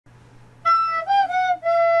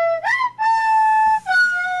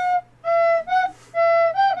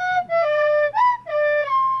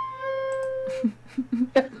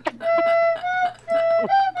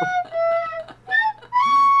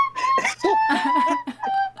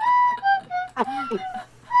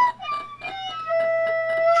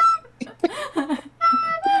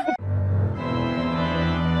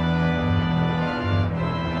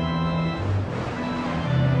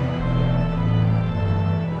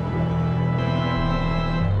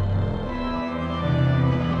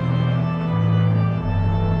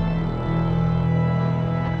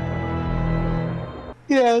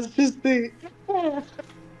Yeah, it's just the.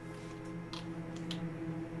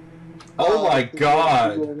 Oh my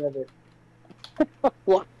god!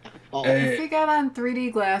 What? Hey, If he got on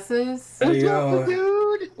 3D glasses. hey, What's up, my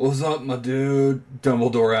dude? what's up, my dude?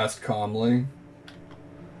 Dumbledore asked calmly.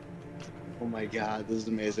 Oh my god, this is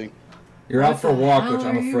amazing. You're What out for a the walk, hell which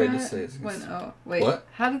I'm are you afraid to at? say is... When, oh, wait. What?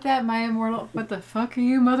 How did that My Immortal... What the fuck are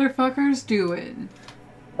you motherfuckers doing?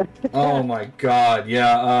 Oh my god,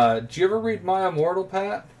 yeah, did you ever read My Immortal,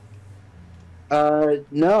 Pat?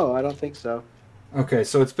 No, I don't think so. Okay,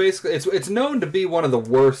 so it's basically... It's known to be one of the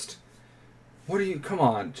worst... What are you... Come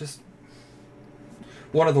on, just...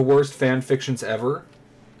 One of the worst fan fictions ever.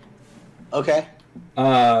 Okay.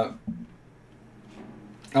 Oh,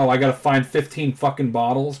 I gotta find 15 fucking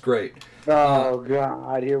bottles? Great. Oh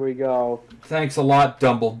god, here we go. Thanks a lot,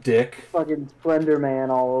 Dumble Dick. Fucking Slender Man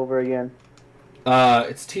all over again.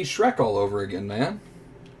 It's T. Shrek all over again, man.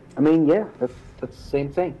 I mean, yeah, that's the same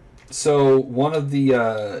thing. So, one of the,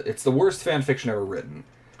 it's the worst fan fiction ever written.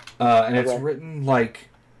 And it's Okay. written like...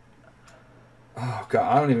 Oh god,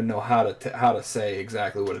 I don't even know how to say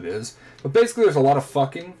exactly what it is. But basically there's a lot of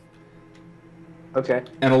fucking... Okay.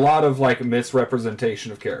 And a lot of, like,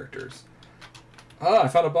 misrepresentation of characters. Ah, I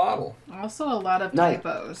found a bottle. Also a lot of Nice.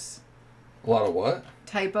 typos. A lot of what?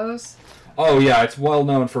 Typos? Oh, yeah, it's well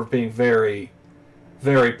known for being very,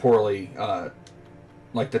 very poorly,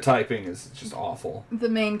 like, the typing is just awful. The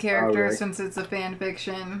main character, Alright. since it's a fan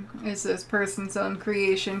fiction, is this person's own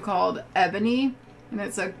creation called Ebony. And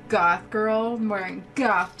it's a goth girl wearing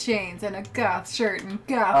goth chains and a goth shirt and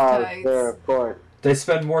goth Oh, tights. sure, of course. They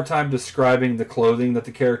spend more time describing the clothing that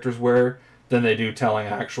the characters wear than they do telling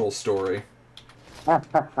actual story.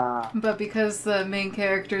 But because the main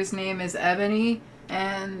character's name is Ebony,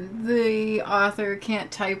 and the author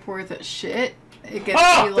can't type worth a shit, it gets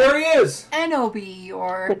to be There like he is! N-O-B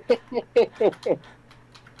or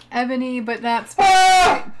Ebony, but that's...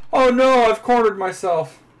 Ah! Oh no, I've cornered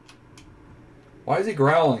myself. Why is he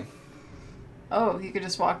growling? Oh, you could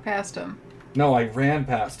just walk past him. No, I ran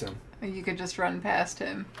past him. Or you could just run past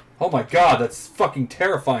him. Oh my god, that's fucking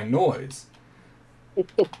terrifying noise.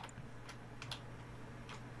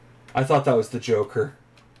 I thought that was the Joker.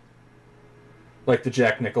 Like the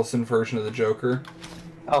Jack Nicholson version of the Joker.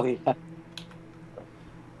 Oh, yeah.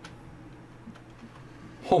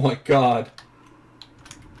 Oh my god.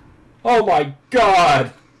 Oh my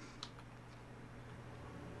god!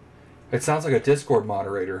 It sounds like a Discord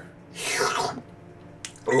moderator.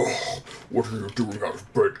 Oh, what are you doing out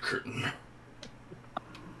of bed, kitten?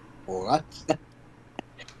 What?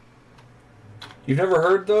 You've never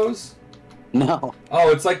heard those? No.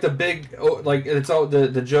 Oh, it's like the big, like it's all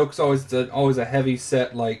the joke's always a heavy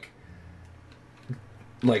set like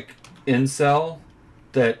incel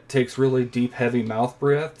that takes really deep, heavy mouth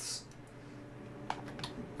breaths.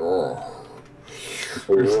 Oh,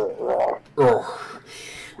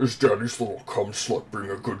 is Daddy's little cum slut being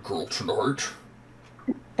a good girl tonight?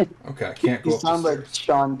 Okay, I can't go You up the sound like stairs.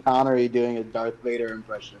 Sean Connery doing a Darth Vader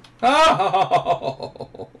impression.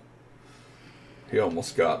 Oh! He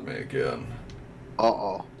almost got me again.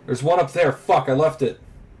 Uh-oh. There's one up there. Fuck, I left it.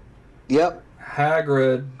 Yep.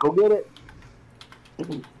 Hagrid. Go get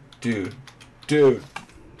it. Dude.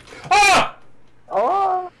 Ah!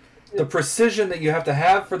 Oh! The precision that you have to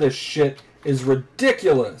have for this shit is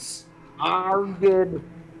ridiculous. I'm good.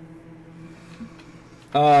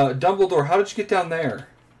 Dumbledore, how did you get down there?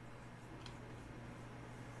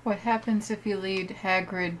 What happens if you lead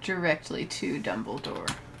Hagrid directly to Dumbledore?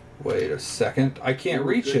 Wait a second. I can't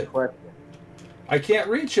reach Good it. question. I can't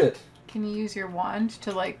reach it. Can you use your wand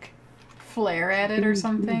to, like, flare at it or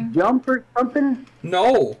something? Jump or something?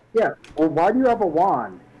 No. Yeah. Well, why do you have a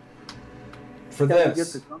wand? For Gotta get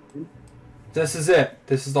this. to something. This is it.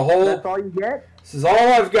 This is the whole... That's all you get? This is all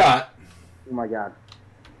I've got. Oh my god.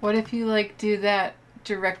 What if you, like, do that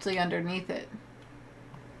directly underneath it?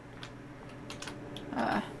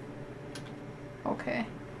 Okay.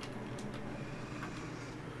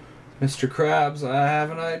 Mr. Krabs, I have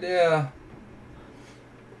an idea.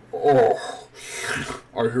 Oh,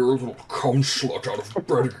 I hear a little cum slut out of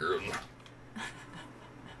bed again.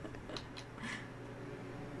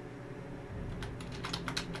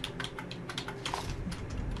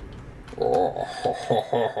 Oh, ha, ha,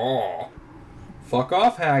 ha, ha. Fuck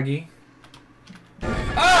off, Haggy.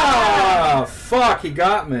 Ah! Fuck, he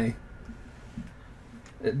got me.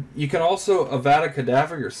 You can also Avada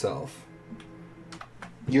Kedavra yourself.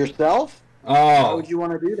 Yourself? Why Oh, would you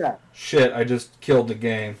want to do that? shit, I just killed the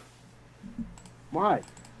game. Why?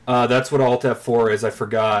 That's what Alt F4 is, I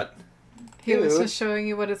forgot. He was Dude. just showing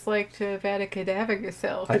you what it's like to Avada Kedavra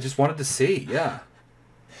yourself. I just wanted to see, yeah.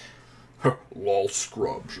 Lol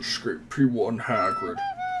scrubs, escape P1 Hagrid.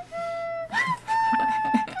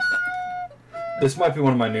 This might be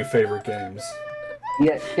one of my new favorite games.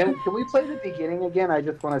 Yeah, can we play the beginning again? I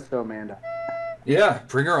just want to show Amanda. Yeah,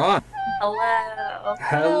 bring her on. Hello.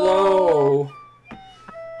 Hello.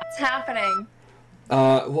 What's happening?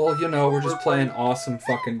 Well, you know, we're just playing awesome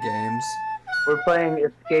fucking games. We're playing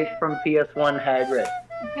Escape from PS1 Hagrid.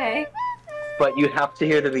 Okay. But you have to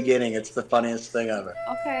hear the beginning. It's the funniest thing ever.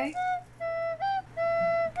 Okay.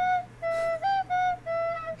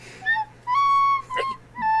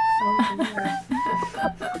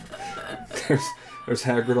 There's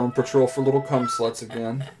Hagrid on patrol for little cum sluts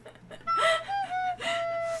again.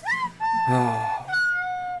 Oh.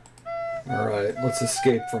 Alright, let's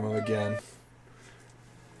escape from him again.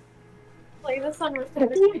 Play this on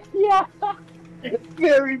Yeah.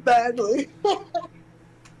 Very badly.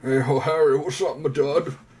 Hey, oh, Harry, what's up, my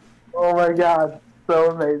dad? Oh my god,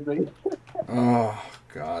 so amazing. Oh,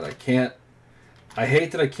 God, I can't... I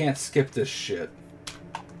hate that I can't skip this shit.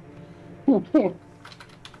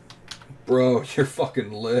 Bro, you're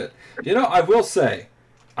fucking lit. You know, I will say,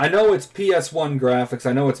 I know it's PS1 graphics,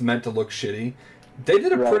 I know it's meant to look shitty. They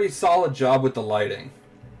did a pretty solid job with the lighting.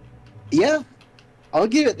 Yeah, I'll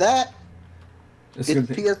give it that. It's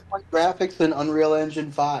PS1 graphics and Unreal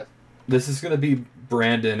Engine 5. This is gonna be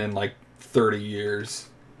Brandon in like 30 years.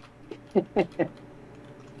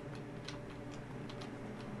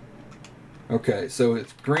 Okay, so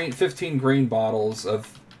it's green, 15 green bottles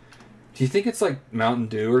of... Do you think it's like Mountain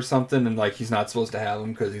Dew or something, and like he's not supposed to have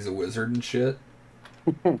them because he's a wizard and shit?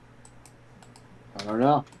 I don't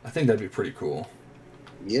know. I think that'd be pretty cool.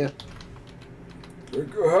 Yeah.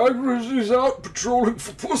 Hagrid is out patrolling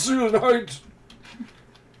for pussy tonight.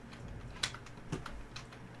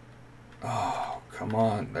 Oh, come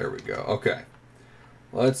on. There we go. Okay.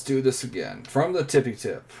 Let's do this again. From the tippy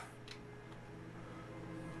tip.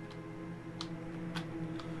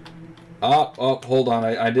 Hold on.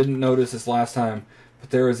 I didn't notice this last time,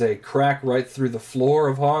 but there is a crack right through the floor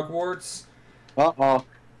of Hogwarts. Uh-oh.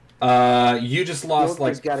 You just lost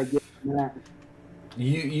like... Gotta get that.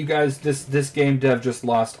 You guys, this game dev just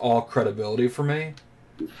lost all credibility for me.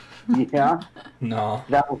 Yeah. No.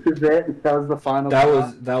 That was it. That was the final.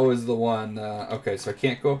 That was the one. Okay, so I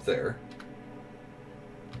can't go up there.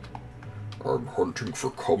 I'm hunting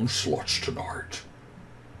for cum sluts tonight.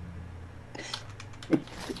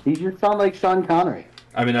 You just sound like Sean Connery.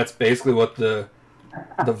 I mean, that's basically what the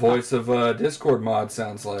voice of Discord mod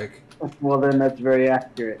sounds like. Well, then that's very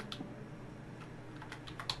accurate.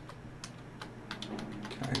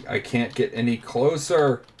 I can't get any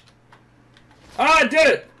closer. Ah, I did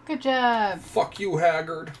it! Good job. Fuck you,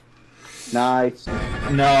 Haggard. Nice.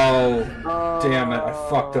 No. Damn it, I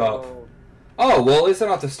fucked up. Oh, well, at least I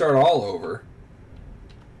don't have to start all over.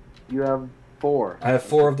 You have 4. I have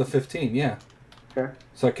 4 of the 15, yeah. Okay.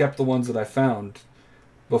 So I kept the ones that I found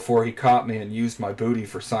before he caught me and used my booty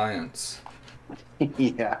for science.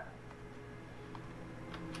 Yeah.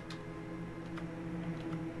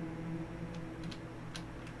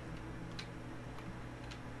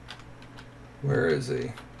 Where is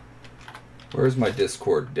he? Where's my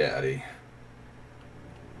Discord daddy?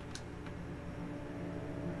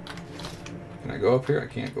 Can I go up here?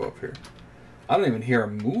 I can't go up here. I don't even hear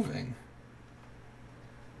him moving.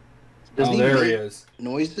 Does There he make is.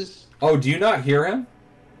 Noises? Oh, do you not hear him?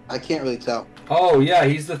 I can't really tell. Oh, yeah,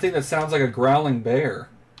 he's the thing that sounds like a growling bear.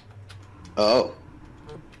 Oh.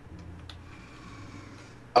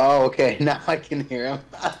 Oh, okay. Now I can hear him.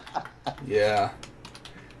 Yeah.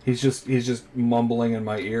 He's just mumbling in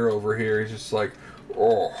my ear over here. He's just like,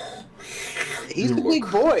 oh. He's a big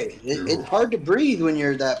boy. It's hard to breathe when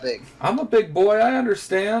you're that big. I'm a big boy, I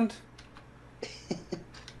understand.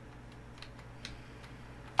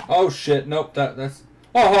 Oh shit, nope, that's...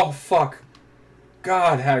 Oh, fuck.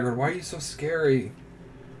 God, Hagrid, why are you so scary?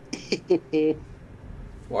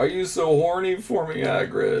 Why are you so horny for me,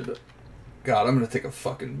 Hagrid? God, I'm gonna take a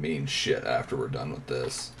fucking mean shit after we're done with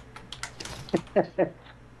this.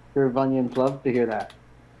 Your Vunions love to hear that.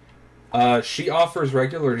 She offers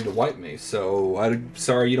regularly to wipe me, so I'm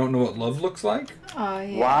sorry you don't know what love looks like? Oh,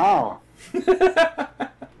 yeah. Wow.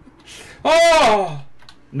 Oh!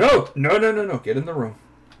 No! No. Get in the room.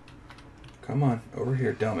 Come on, over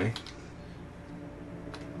here, dummy.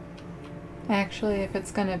 Actually, if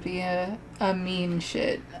it's gonna be a mean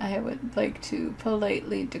shit, I would like to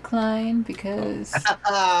politely decline because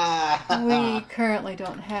we currently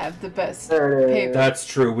don't have the best paper. That's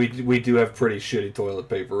true. We do have pretty shitty toilet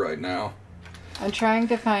paper right now. I'm trying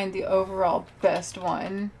to find the overall best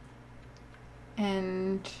one,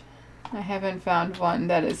 and I haven't found one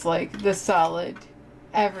that is like the solid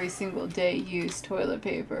every single day use toilet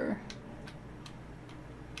paper.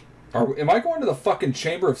 Am I going to the fucking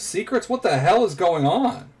Chamber of Secrets? What the hell is going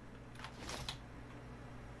on?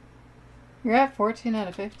 You're at 14 out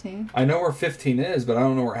of 15. I know where 15 is, but I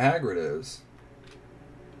don't know where Hagrid is.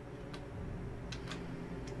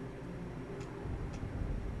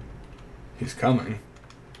 He's coming.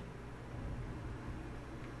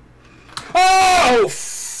 Oh,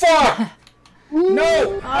 fuck!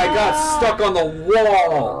 No! I got stuck on the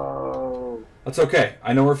wall! That's okay.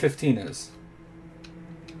 I know where 15 is.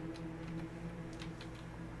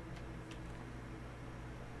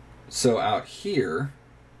 So out here,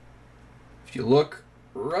 if you look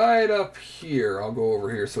right up here, I'll go over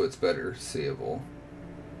here so it's better seeable.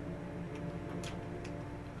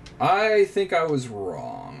 I think I was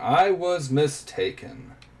wrong. I was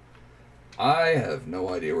mistaken. I have no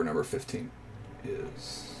idea where number 15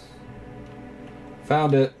 is.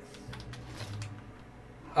 Found it.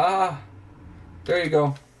 Ah, there you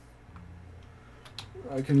go.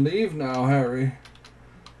 I can leave now, Harry.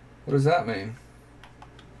 What does that mean?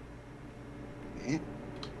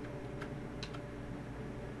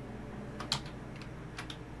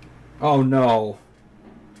 Oh no.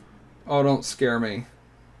 Oh, don't scare me.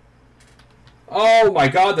 Oh my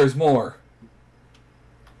god, there's more.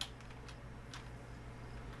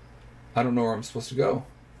 I don't know where I'm supposed to go.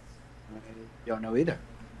 I don't know either.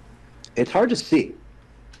 It's hard to see.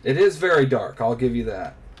 It is very dark, I'll give you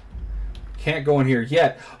that. Can't go in here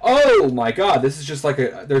yet. Oh my god, this is just like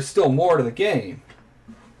a... There's still more to the game.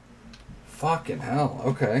 Fucking hell,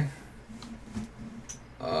 okay.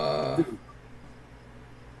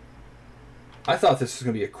 I thought this was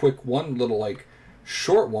going to be a quick one, little, like,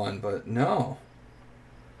 short one, but no.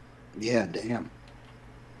 Yeah, damn.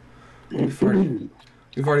 We've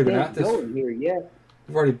already been at this. Here yet.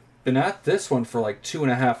 We've already been at this one for like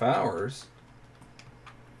 2.5 hours.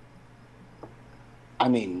 I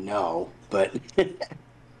mean, no, but...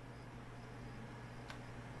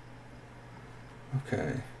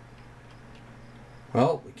 Okay.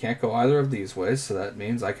 Well, we can't go either of these ways, so that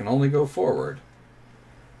means I can only go forward.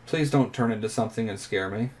 Please don't turn into something and scare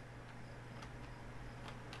me.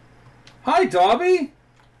 Hi, Dobby!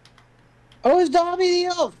 Oh, it's Dobby the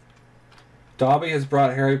elf! Dobby has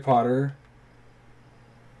brought Harry Potter.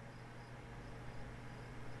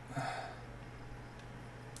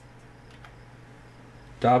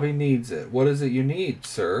 Dobby needs it. What is it you need,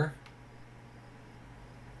 sir?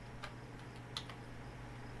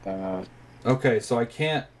 Okay, so I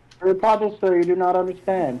can't... Harry Potter, sir, you do not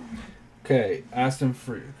understand. Okay, asked him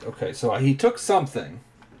for... Okay, so he took something.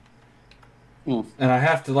 And I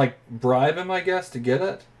have to, like, bribe him, I guess, to get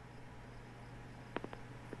it?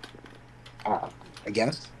 I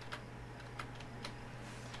guess.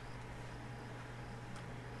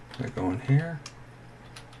 Can I go in here?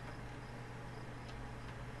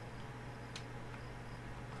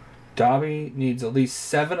 Dobby needs at least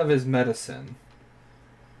 7 of his medicine.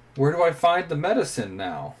 Where do I find the medicine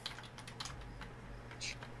now?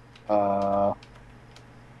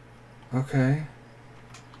 Okay.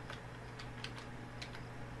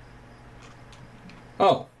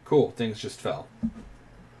 Oh, cool. Things just fell.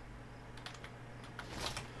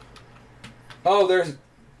 Oh, there's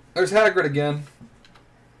Hagrid again.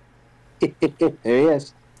 There he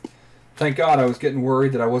is. Thank God, I was getting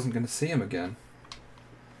worried that I wasn't going to see him again.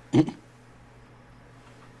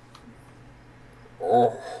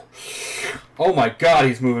 Oh my God,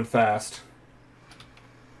 he's moving fast.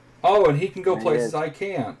 Oh, and he can go places I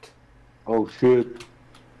can't. Oh shit.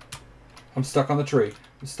 I'm stuck on the tree.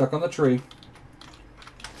 I'm stuck on the tree.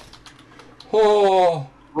 Oh.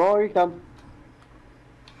 Rory, come.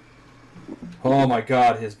 Oh my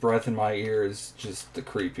God, his breath in my ear is just the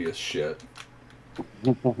creepiest shit.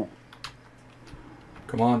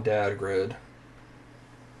 Come on, Dad-Grid.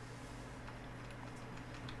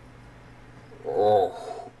 Oh.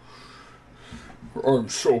 I'm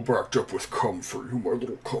so backed up with cum for you, my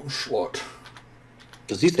little cum slut.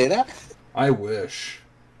 Does he say that? I wish.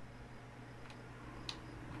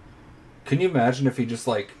 Can you imagine if he just,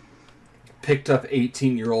 like, picked up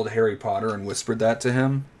 18-year-old Harry Potter and whispered that to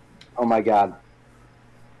him? Oh my God.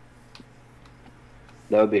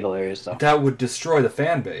 That would be hilarious, though. That would destroy the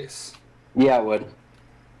fan base. Yeah, it would.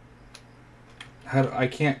 I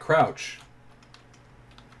can't crouch.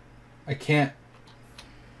 I can't...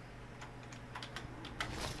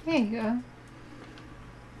 There you go.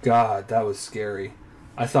 God, that was scary.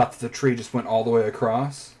 I thought that the tree just went all the way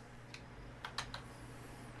across.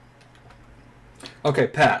 Okay,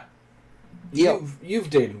 Pat. Yep. You've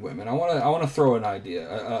dated women. I want to throw an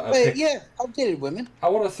idea. Wait, yeah, I've dated women. I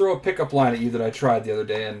want to throw a pickup line at you that I tried the other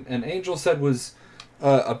day, and Angel said was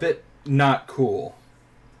a bit not cool.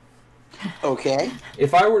 Okay.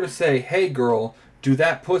 If I were to say, "Hey, girl, do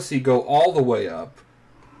that pussy go all the way up?"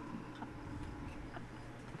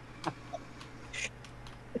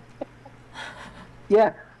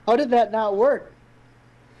 Yeah. How did that not work?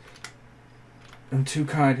 I'm too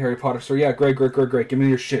kind, Harry Potter. So yeah, great. Give me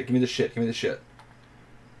your shit. Give me the shit.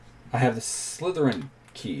 I have the Slytherin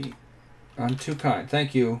key. I'm too kind.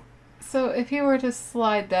 Thank you. So if you were to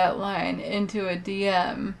slide that line into a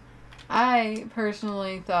DM, I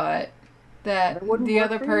personally thought that the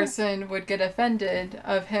other person would get offended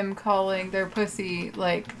of him calling their pussy,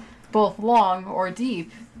 like, both long or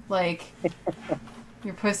deep. Like,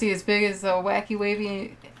 your pussy as big as a wacky,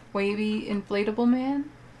 wavy inflatable man?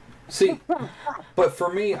 See, but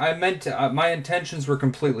for me, I meant to, my intentions were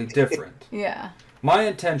completely different. Yeah. My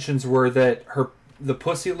intentions were that the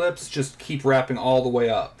pussy lips just keep wrapping all the way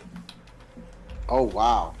up. Oh,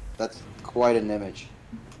 wow. That's quite an image.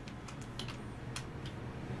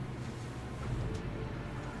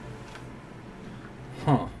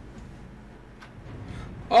 Huh.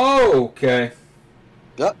 Oh, okay.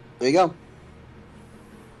 Yep, there you go.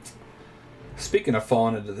 Speaking of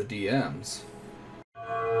falling into the DMs.